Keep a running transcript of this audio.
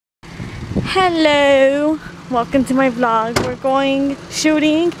Hello, welcome to my vlog. We're going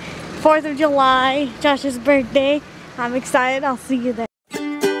shooting 4th of July, Josh's birthday. I'm excited. I'll see you there.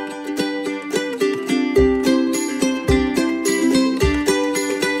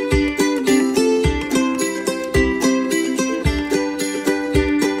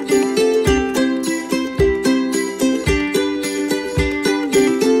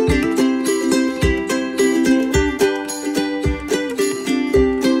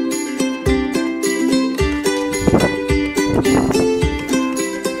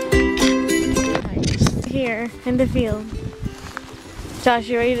 Here in the field. Josh,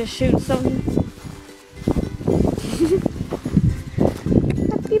 you ready to shoot something?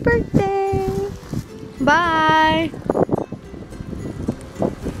 Happy birthday! Bye!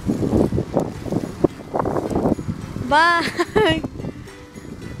 Bye!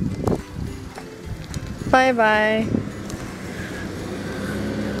 Bye bye.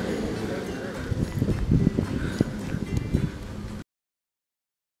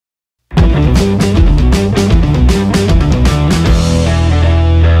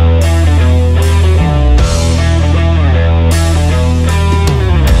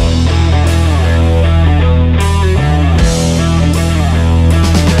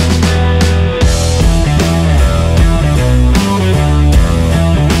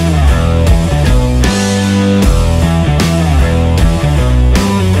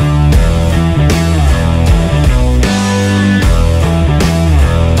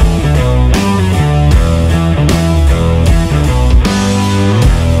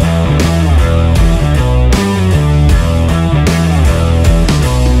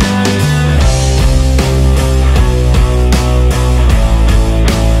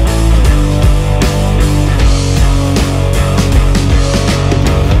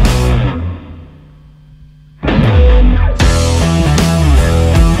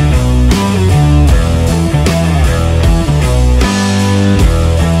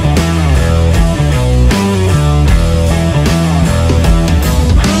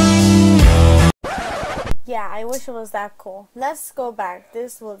 Yeah, I wish it was that cool. Let's go back.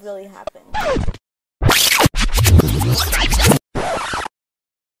 This will really happen. Well,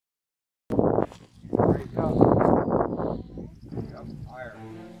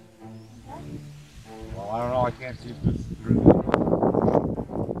 I don't know. I can't see if this is through.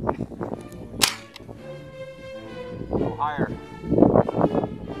 Go higher.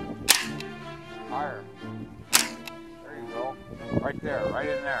 Higher. There you go. Right there. Right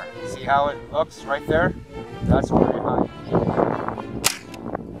in there. See how it looks right there? That's very high.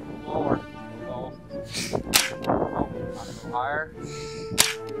 Lower. Low. Oh, go higher.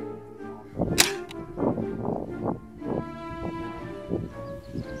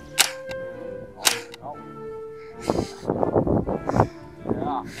 Oh.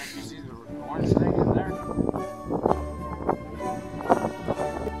 Yeah. Can't you see the orange thing in there?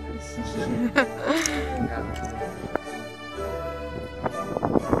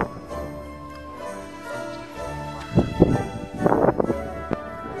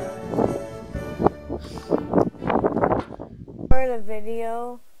 A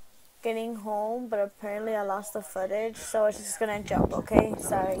video getting home, but apparently I lost the footage, so it's just gonna jump, okay?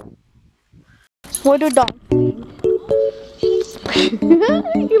 Sorry. What do dogs need?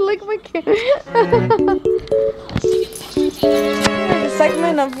 You like my camera. A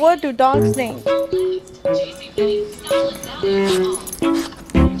segment of what do dogs think?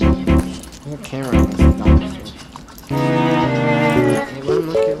 Your camera is dogs. Hey, let him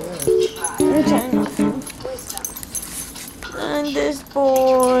look at it. I'm trying not to. And this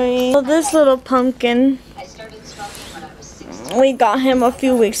boy. So this little pumpkin, we got him a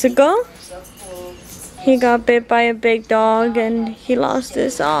few weeks ago. He got bit by a big dog and he lost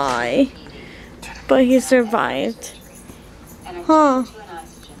his eye. But he survived. Huh.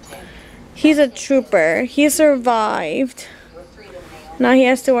 He's a trooper. He survived. Now he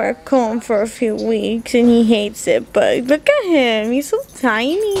has to wear a comb for a few weeks and he hates it. But look at him. He's so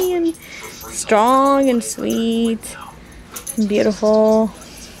tiny and strong and sweet. Beautiful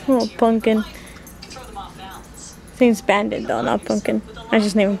little pumpkin. His name's Bandit though, not Pumpkin. I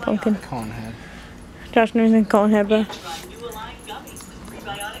just named him Pumpkin. Conehead. Josh named him Conehead, but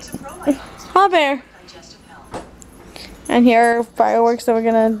Hi Bear. And here are fireworks that we're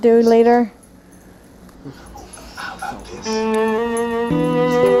gonna do later.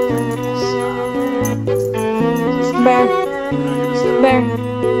 Bear. Bear.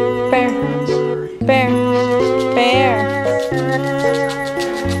 Bear. Bear. Bear.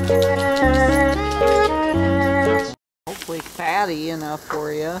 Hopefully fatty enough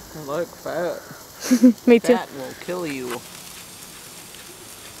for you. Look, fat. Me too. Fat will kill you.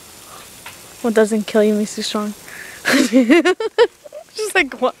 What doesn't kill you makes you strong. Just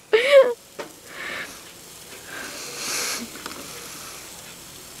like what?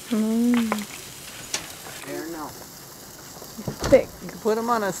 There, no. Thick. You can put them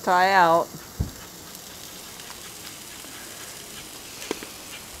on a tie out.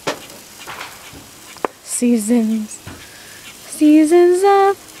 Seasons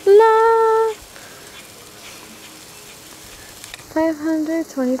of love.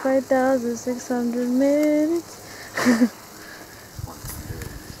 525,600 minutes.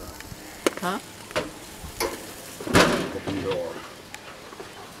 Huh?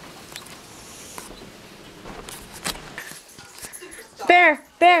 Bear,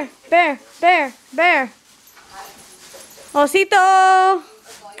 bear, bear, bear, bear. Osito.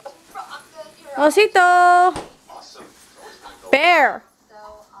 Osito. Bear.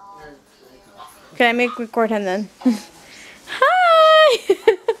 Can I make record him then? Hi.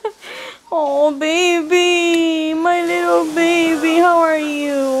 Oh baby, my little baby, how are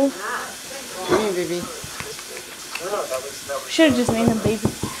you? Hey, baby. Should have just named him baby.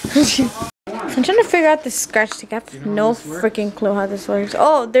 So I'm trying to figure out this scratch tick. I have no freaking clue how this works.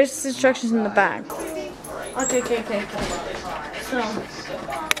 Oh, there's instructions in the back. Okay. So.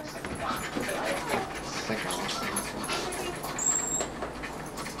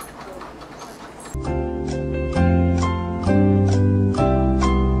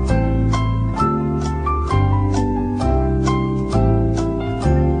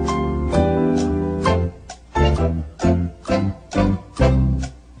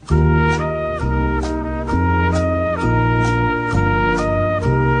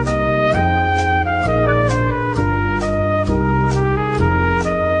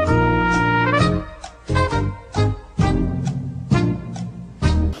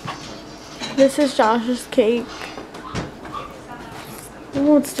 This is Josh's cake.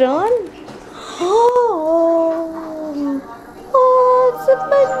 Oh, it's done? Oh, it's a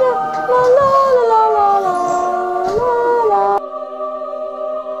banana. La la la la la la.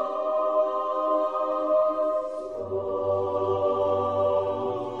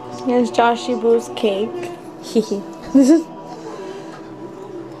 Here's Joshy Boo's cake. This is a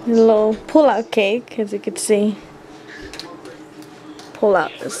little pull-out cake, as you can see. Pull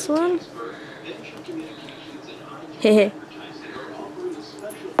out this one. Hehe.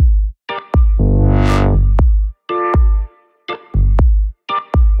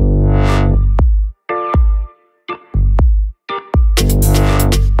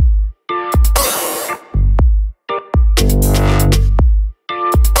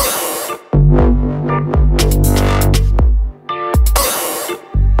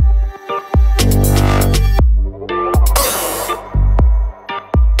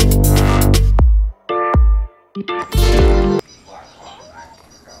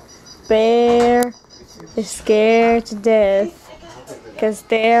 Bear is scared to death because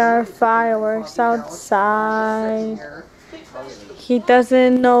there are fireworks outside. He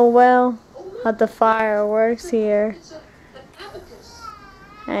doesn't know well how the fireworks here,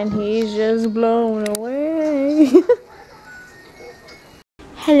 and he's just blown away.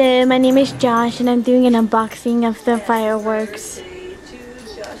 Hello, my name is Josh and I'm doing an unboxing of the fireworks.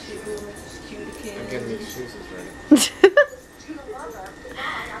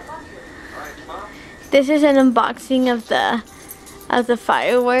 This is an unboxing of the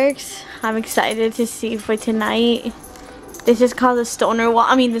fireworks. I'm excited to see for tonight. This is called the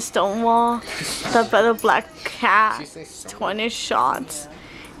Stonewall. The Black Cat 20 shots.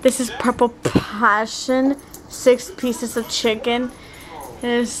 This is Purple Passion. 6 pieces of chicken.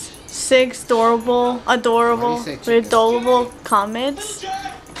 There's 6 adorable comets.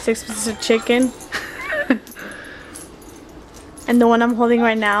 6 pieces of chicken. And the one I'm holding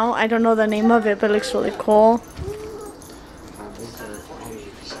right now, I don't know the name of it, but it looks really cool.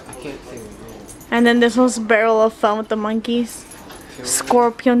 And then this one's Barrel of Fun with the monkeys.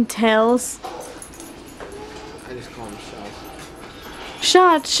 Scorpion tails. I just call them shots.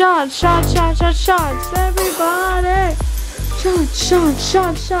 Shots, everybody!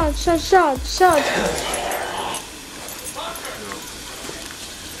 Shots.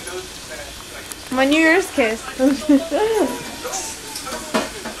 My New Year's kiss.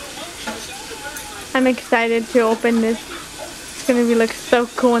 I'm excited to open this. It's gonna be like so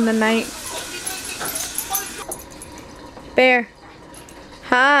cool in the night. Bear.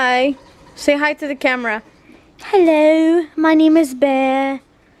 Hi. Say hi to the camera. Hello, my name is Bear.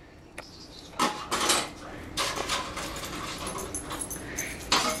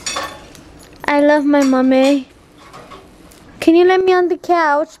 I love my mommy. Can you let me on the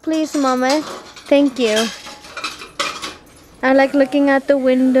couch, please, mommy? Thank you. I like looking out the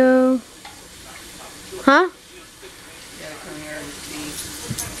window. Huh?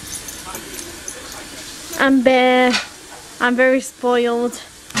 I'm very spoiled.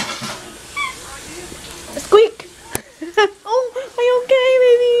 Squeak! Oh, are you okay,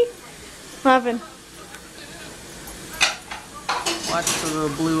 baby? What happened? Watch for the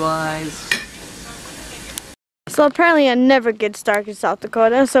blue eyes. So apparently it never gets dark in South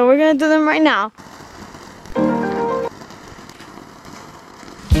Dakota, so we're gonna do them right now.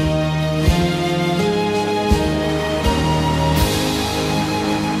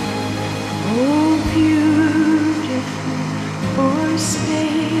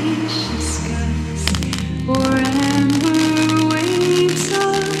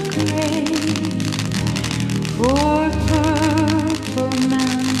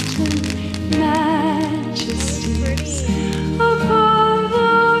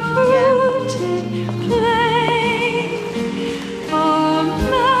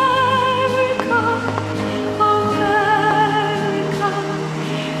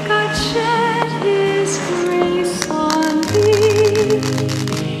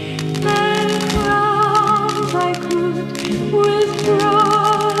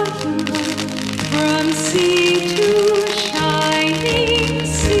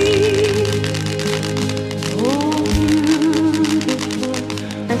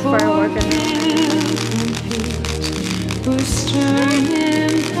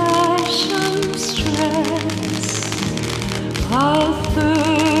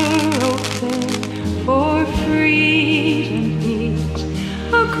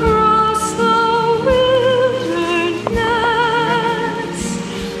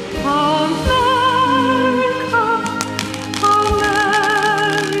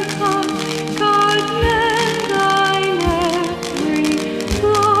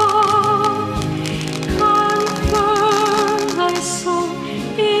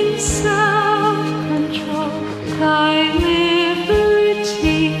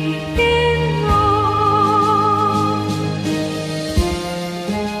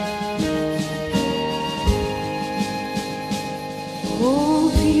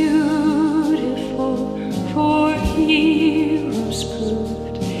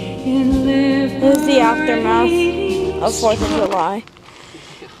 This is the aftermath of 4th of July.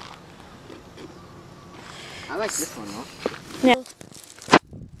 I like this one though. Yeah.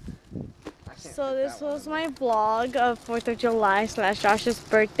 So this was my vlog of 4th of July / Josh's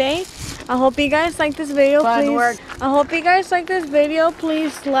birthday. I hope you guys like this video. I hope you guys like this video.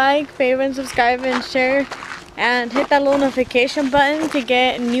 Please like, favorite, and subscribe, and share. And hit that little notification button to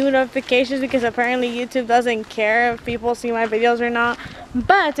get new notifications, because apparently YouTube doesn't care if people see my videos or not.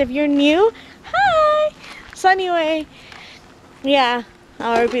 But if you're new, hi! So anyway, yeah,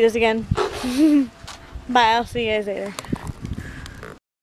 I'll repeat this again. Bye, I'll see you guys later.